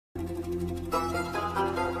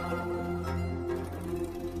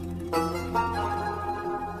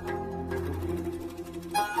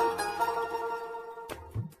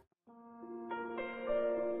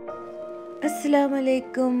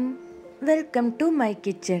അസ്സലാമലൈക്കും, welcome to my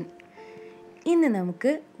kitchen. ഇന്ന്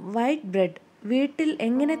നമുക്ക് വൈറ്റ് ബ്രെഡ് വീട്ടിൽ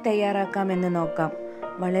എങ്ങനെ തയ്യാറാക്കാമെന്ന് നോക്കാം.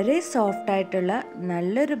 വളരെ സോഫ്റ്റായിട്ടുള്ള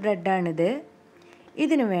നല്ലൊരു ബ്രെഡാണിത്.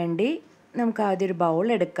 ഇതിനു വേണ്ടി നമുക്ക് ആദ്യം ഒരു ബൗൾ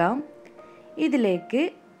എടുക്കാം. ഇതിലേക്ക്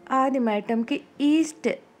ആദ്യമായിട്ട് നമുക്ക്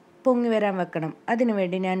ഈസ്റ്റ് പൊങ്ങി വരാൻ വെക്കണം. അതിനു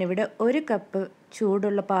വേണ്ടി ഞാനിവിടെ 1 കപ്പ്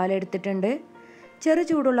ചൂടുള്ള പാലെടുത്തിട്ടുണ്ട്. ചെറു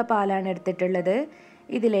ചൂടുള്ള പാലാണ് എടുത്തിട്ടുള്ളത്.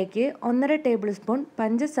 ഇതിലേക്ക് 1.5 ടേബിൾ സ്പൂൺ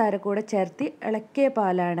പഞ്ചസാര കൂടെ ചേർത്ത് ഇളക്കിയ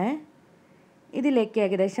പാലാണ്. ഇതിലേക്ക്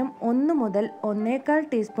ഏകദേശം 1 മുതൽ 1.25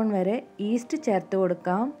 ടീസ്പൂൺ വരെ ഈസ്റ്റ് ചേർത്ത്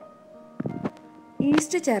കൊടുക്കാം.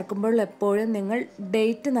 ഈസ്റ്റ് ചേർക്കുമ്പോൾ എപ്പോഴും നിങ്ങൾ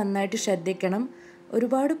ഡേറ്റ് നന്നായിട്ട് ശ്രദ്ധിക്കണം.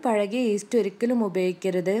 ഒരുപാട് പഴകിയ ഈസ്റ്റ് ഒരിക്കലും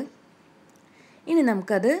ഉപയോഗിക്കരുത്. ഇനി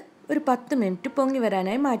നമുക്കത് ഒരു 10 മിനിറ്റ് പൊങ്ങി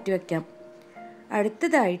വരാനായി മാറ്റിവെക്കാം.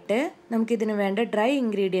 അടുത്തതായിട്ട് നമുക്കിതിന് വേണ്ട ഡ്രൈ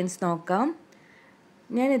ഇൻഗ്രീഡിയൻസ് നോക്കാം.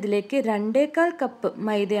 ഞാനിതിലേക്ക് 2.25 കപ്പ്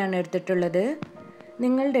മൈദയാണ് എടുത്തിട്ടുള്ളത്.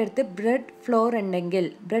 നിങ്ങളുടെ അടുത്ത് ബ്രെഡ് ഫ്ലോർ ഉണ്ടെങ്കിൽ,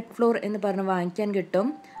 ബ്രെഡ് ഫ്ലോർ എന്ന് പറഞ്ഞ് വാങ്ങിക്കാൻ കിട്ടും,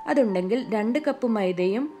 അതുണ്ടെങ്കിൽ 2 കപ്പ്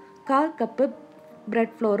മൈദയും 1/4 കപ്പ്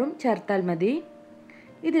ബ്രെഡ് ഫ്ലോറും ചേർത്താൽ മതി.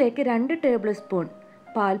 ഇതിലേക്ക് 2 ടേബിൾ സ്പൂൺ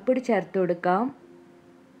പാൽപ്പൊടി ചേർത്ത് കൊടുക്കാം.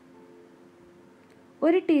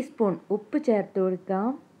 1 ടീസ്പൂൺ ഉപ്പ് ചേർത്ത്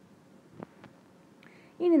കൊടുക്കാം.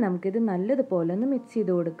 ഇനി നമുക്കിത് നല്ലതുപോലെ ഒന്ന് മിക്സ്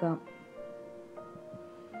ചെയ്ത് കൊടുക്കാം.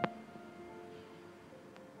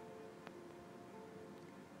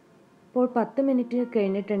 ഇപ്പോൾ 10 മിനിറ്റ്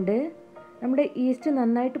കഴിഞ്ഞിട്ടുണ്ട്. നമ്മുടെ ഈസ്റ്റ്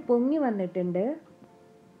നന്നായിട്ട് പൊങ്ങി വന്നിട്ടുണ്ട്.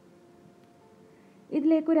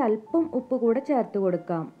 ഇതിലേക്കൊരു അല്പം ഉപ്പ് കൂടെ ചേർത്ത്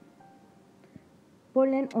കൊടുക്കാം. ഇപ്പോൾ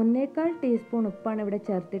ഞാൻ 1.25 ടീസ്പൂൺ ഉപ്പാണ് ഇവിടെ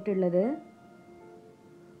ചേർത്തിട്ടുള്ളത്.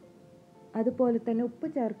 അതുപോലെ തന്നെ ഉപ്പ്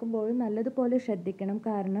ചേർക്കുമ്പോൾ നല്ലതുപോലെ ശ്രദ്ധിക്കണം.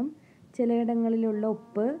 കാരണം ചിലയിടങ്ങളിലുള്ള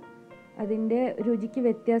ഉപ്പ് അതിൻ്റെ രുചിക്ക്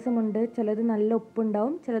വ്യത്യാസമുണ്ട്. ചിലത് നല്ല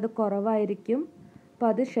ഉപ്പുണ്ടാവും, ചിലത് കുറവായിരിക്കും. അപ്പോൾ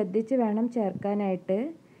അത് ശ്രദ്ധിച്ച് വേണം ചേർക്കാനായിട്ട്.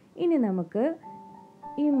 ഇനി നമുക്ക്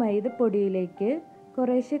ഈ മൈദപ്പൊടിയിലേക്ക്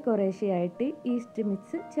കുറേശ്ശെയായിട്ട് ഈസ്റ്റ്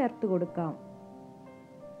മിക്സ് ചേർത്ത് കൊടുക്കാം.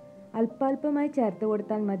 അല്പാൽപമായി ചേർത്ത്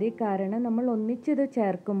കൊടുത്താൽ മതി. കാരണം നമ്മൾ ഒന്നിച്ചത്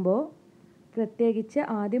ചേർക്കുമ്പോൾ, പ്രത്യേകിച്ച്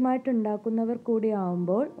ആദ്യമായിട്ട് ഉണ്ടാക്കുന്നവർ കൂടി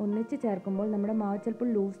ആവുമ്പോൾ ഒന്നിച്ച് ചേർക്കുമ്പോൾ നമ്മുടെ മാവ് ചിലപ്പോൾ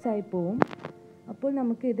ലൂസായി പോവും. അപ്പോൾ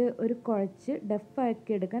നമുക്കിത് ഒരു കുഴച്ച്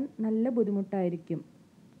ഡഫാക്കി എടുക്കാൻ നല്ല ബുദ്ധിമുട്ടായിരിക്കും.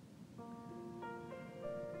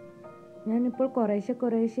 ഞാനിപ്പോൾ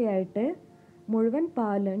കുറേശ്ശെയായിട്ട് മുഴുവൻ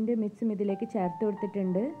പാലിൻ്റെ മിക്സും ഇതിലേക്ക് ചേർത്ത്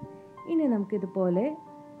കൊടുത്തിട്ടുണ്ട്. ഇനി നമുക്കിതുപോലെ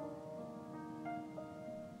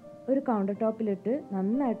ഒരു കൗണ്ടർ ടോപ്പിലിട്ട്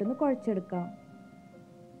നന്നായിട്ടൊന്ന് കുഴച്ചെടുക്കാം.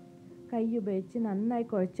 കൈ ഉപയോഗിച്ച് നന്നായി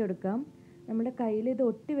കുഴച്ചെടുക്കാം. നമ്മുടെ കയ്യിൽ ഇത്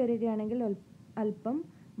ഒട്ടി വരികയാണെങ്കിൽ അല്പം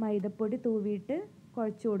മൈദപ്പൊടി തൂവിയിട്ട്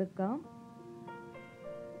കുഴച്ച് കൊടുക്കാം.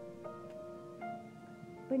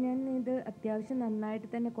 അപ്പോൾ ഞാൻ ഇത് അത്യാവശ്യം നന്നായിട്ട്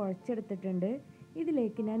തന്നെ കുഴച്ചെടുത്തിട്ടുണ്ട്.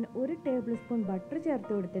 ഇതിലേക്ക് ഞാൻ 1 ടേബിൾ സ്പൂൺ ബട്ടർ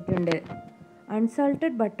ചേർത്ത് കൊടുത്തിട്ടുണ്ട്.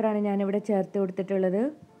 അൺസാൾട്ടഡ് ബട്ടറാണ് ഞാനിവിടെ ചേർത്ത് കൊടുത്തിട്ടുള്ളത്.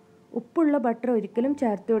 ഉപ്പുള്ള ബട്ടർ ഒരിക്കലും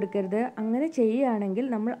ചേർത്ത് കൊടുക്കരുത്. അങ്ങനെ ചെയ്യുകയാണെങ്കിൽ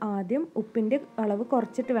നമ്മൾ ആദ്യം ഉപ്പിൻ്റെ അളവ്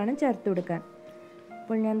കുറച്ചിട്ട് വേണം ചേർത്ത് കൊടുക്കാൻ.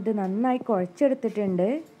 അപ്പോൾ ഞാനിത് നന്നായി കുഴച്ചെടുത്തിട്ടുണ്ട്.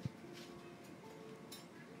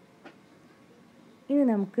 ഇനി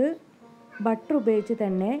നമുക്ക് ബട്ടർ ഉപയോഗിച്ച്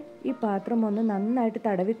തന്നെ ഈ പാത്രം ഒന്ന് നന്നായിട്ട്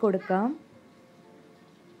തടവി കൊടുക്കാം.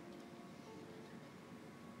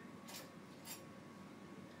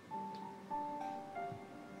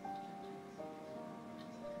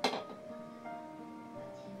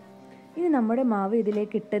 ഇനി നമ്മുടെ മാവ്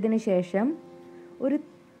ഇതിലേക്ക് ഇട്ടതിന് ശേഷം ഒരു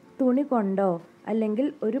തുണി കൊണ്ടോ അല്ലെങ്കിൽ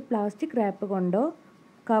ഒരു പ്ലാസ്റ്റിക് റാപ്പ് കൊണ്ടോ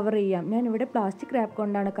കവർ ചെയ്യാം. ഞാനിവിടെ പ്ലാസ്റ്റിക് റാപ്പ്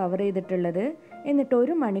കൊണ്ടാണ് കവർ ചെയ്തിട്ടുള്ളത്. എന്നിട്ട്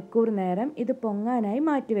 1 മണിക്കൂർ നേരം ഇത് പൊങ്ങാനായി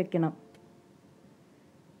മാറ്റി വെക്കണം.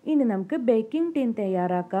 ഇനി നമുക്ക് ബേക്കിംഗ് ടിൻ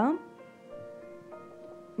തയ്യാറാക്കാം.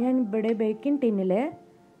 ഞാൻ ഇവിടെ ബേക്കിംഗ് ടിന്നിൽ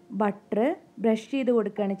ബട്ടർ ബ്രഷ് ചെയ്ത്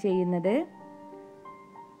കൊടുക്കുകയാണ് ചെയ്യുന്നത്.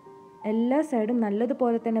 എല്ലാ സൈഡും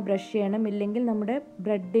നല്ലതുപോലെ തന്നെ ബ്രഷ് ചെയ്യണം. ഇല്ലെങ്കിൽ നമ്മുടെ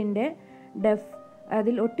ബ്രെഡിൻ്റെ ഡഫ്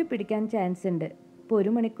അതിൽ ഒട്ടിപ്പിടിക്കാൻ ചാൻസ് ഉണ്ട്. ഇപ്പോൾ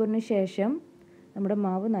 1 മണിക്കൂറിന് ശേഷം നമ്മുടെ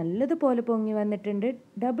മാവ് നല്ലതുപോലെ പൊങ്ങി വന്നിട്ടുണ്ട്.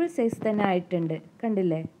 ഡബിൾ സൈസ് തന്നെ ആയിട്ടുണ്ട്,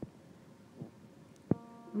 കണ്ടില്ലേ?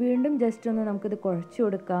 വീണ്ടും ജസ്റ്റ് ഒന്ന് നമുക്കിത് കുഴച്ച്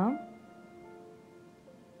കൊടുക്കാം.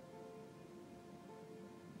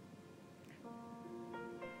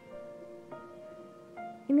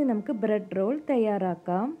 ഇനി നമുക്ക് ബ്രെഡ് റോൾ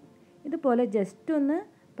തയ്യാറാക്കാം. ഇതുപോലെ ജസ്റ്റ് ഒന്ന്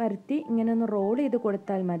പരത്തി ഇങ്ങനെ ഒന്ന് റോൾ ചെയ്ത്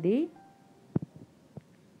കൊടുത്താൽ മതി.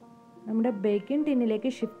 നമ്മുടെ ബേക്കിംഗ് ടിന്നിലേക്ക്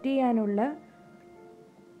ഷിഫ്റ്റ് ചെയ്യാനുള്ള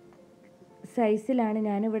സൈസിലാണ്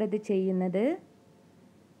ഞാനിവിടെ ഇത് ചെയ്യുന്നത്.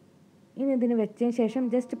 ഇനി ഇതിന് വെച്ചതിന് ശേഷം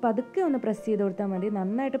ജസ്റ്റ് പതുക്കെ ഒന്ന് പ്രസ് ചെയ്ത് കൊടുത്താൽ മതി.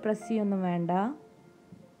 നന്നായിട്ട് പ്രസ് ചെയ്യൊന്നും വേണ്ട.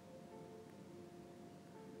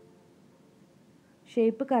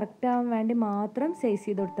 ഷേപ്പ് കറക്റ്റ് ആവാൻ വേണ്ടി മാത്രം സൈസ്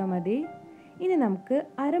ചെയ്ത് കൊടുത്താൽ മതി. ഇനി നമുക്ക്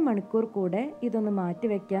അരമണിക്കൂർ കൂടെ ഇതൊന്ന് മാറ്റി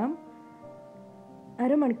വയ്ക്കാം.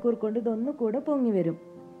 അരമണിക്കൂർ കൊണ്ട് ഇതൊന്നു കൂടെ പൊങ്ങി വരും.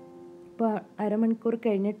 ഇപ്പോൾ അരമണിക്കൂർ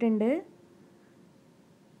കഴിഞ്ഞിട്ടുണ്ട്.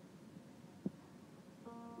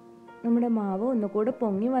 നമ്മുടെ മാവ് ഒന്നുകൂടെ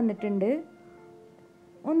പൊങ്ങി വന്നിട്ടുണ്ട്.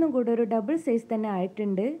 ഒന്നും കൂടെ ഒരു ഡബിൾ സൈസ് തന്നെ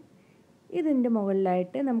ആയിട്ടുണ്ട്. ഇതിൻ്റെ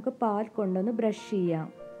മുകളിലായിട്ട് നമുക്ക് പാൽ കൊണ്ടൊന്ന് ബ്രഷ് ചെയ്യാം.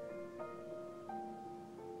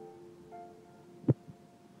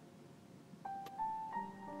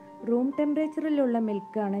 റൂം ടെമ്പറേച്ചറിലുള്ള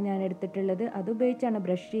മിൽക്കാണ് ഞാൻ എടുത്തിട്ടുള്ളത്. അതുപയോഗിച്ചാണ്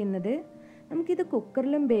ബ്രഷ് ചെയ്യുന്നത്. നമുക്കിത്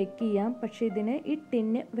കുക്കറിലും ബേക്ക് ചെയ്യാം. പക്ഷേ ഇതിന് ഈ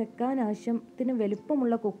ടിന്ന് വെക്കാൻ ആവശ്യത്തിന്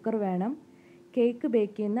വലുപ്പമുള്ള കുക്കർ വേണം. കേക്ക്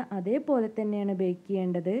ബേക്ക് ചെയ്യുന്ന അതേപോലെ തന്നെയാണ് ബേക്ക്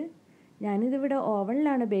ചെയ്യേണ്ടത്. ഞാനിതിവിടെ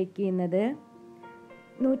ഓവനിലാണ് ബേക്ക് ചെയ്യുന്നത്.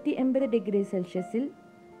 180 ഡിഗ്രി സെൽഷ്യസിൽ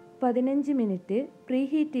 15 മിനിറ്റ് പ്രീ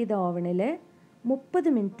ഹീറ്റ് ചെയ്ത ഓവനിൽ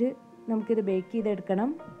 30 മിനിറ്റ് നമുക്കിത് ബേക്ക് ചെയ്തെടുക്കണം.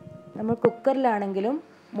 നമ്മൾ കുക്കറിലാണെങ്കിലും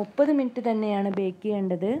 30 മിനിറ്റ് തന്നെയാണ് ബേക്ക്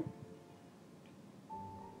ചെയ്യേണ്ടത്.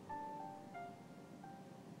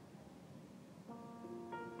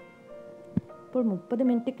 ഇപ്പോൾ 30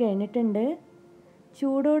 മിനിറ്റ് കഴിഞ്ഞിട്ടുണ്ട്.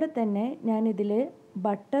 ചൂടോടെ തന്നെ ഞാനിതിൽ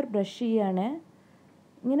ബട്ടർ ബ്രഷ് ചെയ്യാണ്.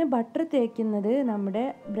 ഇങ്ങനെ ബട്ടർ തേക്കുന്നത് നമ്മുടെ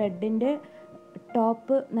ബ്രെഡിൻ്റെ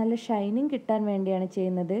ടോപ്പ് നല്ല ഷൈനിങ് കിട്ടാൻ വേണ്ടിയാണ്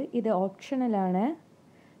ചെയ്യുന്നത്. ഇത് ഓപ്ഷണലാണ്.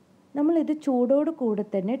 നമ്മളിത് ചൂടോട് കൂടെ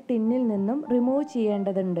തന്നെ ടിന്നിൽ നിന്നും റിമൂവ്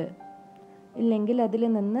ചെയ്യേണ്ടതുണ്ട്. ഇല്ലെങ്കിൽ അതിൽ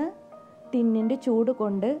നിന്ന് ടിന്നിൻ്റെ ചൂട്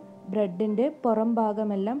കൊണ്ട് ബ്രെഡിൻ്റെ പുറം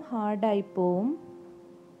ഭാഗമെല്ലാം ഹാർഡായി പോവും.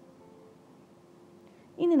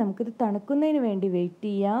 ഇനി നമുക്കിത് തണുക്കുന്നതിന് വേണ്ടി വെയിറ്റ്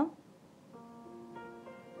ചെയ്യാം.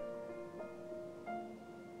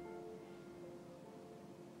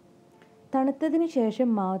 തണുത്തതിന് ശേഷം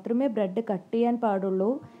മാത്രമേ ബ്രെഡ് കട്ട് ചെയ്യാൻ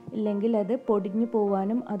പാടുള്ളൂ. ഇല്ലെങ്കിൽ അത് പൊടിഞ്ഞു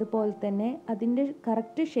പോവാനും അതുപോലെ തന്നെ അതിൻ്റെ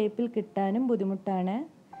കറക്റ്റ് ഷേപ്പിൽ കിട്ടാനും ബുദ്ധിമുട്ടാണ്.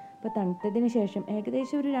 അപ്പോൾ തണുത്തതിന് ശേഷം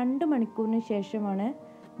ഏകദേശം ഒരു 2 മണിക്കൂറിന് ശേഷമാണ്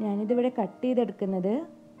ഞാനിതിവിടെ കട്ട് ചെയ്തെടുക്കുന്നത്.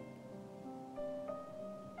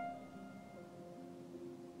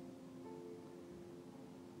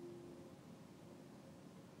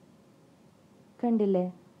 കണ്ടില്ലേ,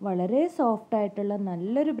 വളരെ സോഫ്റ്റ് ആയിട്ടുള്ള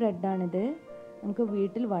നല്ലൊരു ബ്രെഡാണിത്. നമുക്ക്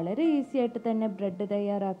വീട്ടിൽ വളരെ ഈസി ആയിട്ട് തന്നെ ബ്രെഡ്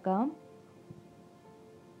തയ്യാറാക്കാം.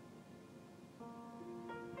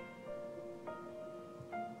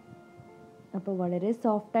 അപ്പോൾ വളരെ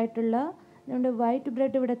സോഫ്റ്റ് ആയിട്ടുള്ള നമ്മുടെ വൈറ്റ്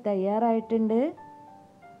ബ്രെഡ് ഇവിടെ തയ്യാറായിട്ടുണ്ട്.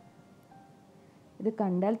 ഇത്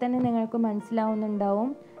കണ്ടാൽ തന്നെ നിങ്ങൾക്ക് മനസ്സിലാവുന്നുണ്ടാവും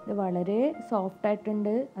ഇത് വളരെ സോഫ്റ്റ്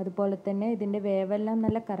ആയിട്ടുണ്ട്. അതുപോലെ തന്നെ ഇതിൻ്റെ വേവെല്ലാം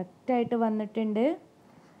നല്ല കറക്റ്റായിട്ട് വന്നിട്ടുണ്ട്.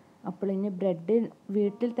 അപ്പോൾ ഇനി ബ്രെഡ്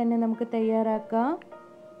വീട്ടിൽ തന്നെ നമുക്ക് തയ്യാറാക്കാം.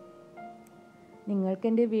 നിങ്ങൾക്ക്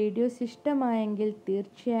എൻ്റെ വീഡിയോസ് ഇഷ്ടമായെങ്കിൽ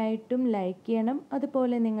തീർച്ചയായിട്ടും ലൈക്ക് ചെയ്യണം.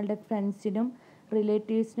 അതുപോലെ നിങ്ങളുടെ ഫ്രണ്ട്സിനും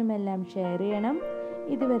റിലേറ്റീവ്സിനും എല്ലാം ഷെയർ ചെയ്യണം.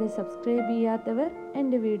 ഇതുവരെ സബ്സ്ക്രൈബ് ചെയ്യാത്തവർ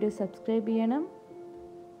എൻ്റെ വീഡിയോ സബ്സ്ക്രൈബ് ചെയ്യണം.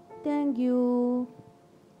 Thank you.